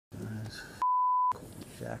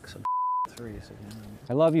Jacks and threes again.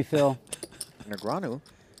 I love you, Phil. Negreanu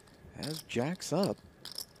has jacks up.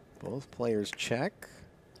 Both players check.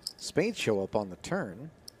 Spades show up on the turn.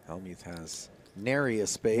 Hellmuth has nary a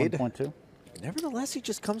spade. 1.2. Nevertheless, he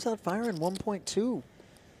just comes out firing 1.2.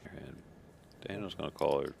 And Daniel's going to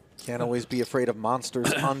call it. Can't always be afraid of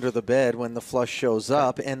monsters under the bed when the flush shows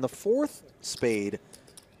up. And the fourth spade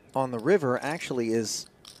on the river actually is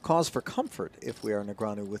cause for comfort if we are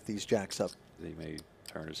Negreanu with these jacks up. He may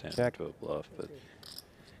turn his hand Check. into a bluff, but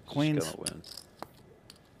Queens. he's going to win.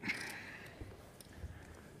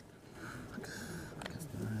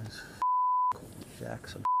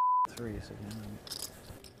 Jacks and threes again.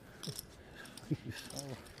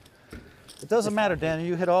 It doesn't matter, Daniel.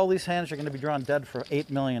 You hit all these hands, you're going to be drawn dead for 8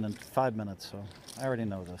 million in 5 minutes. So I already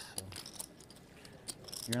know this. So.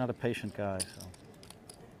 You're not a patient guy. So.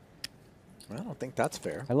 I don't think that's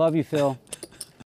fair. I love you, Phil.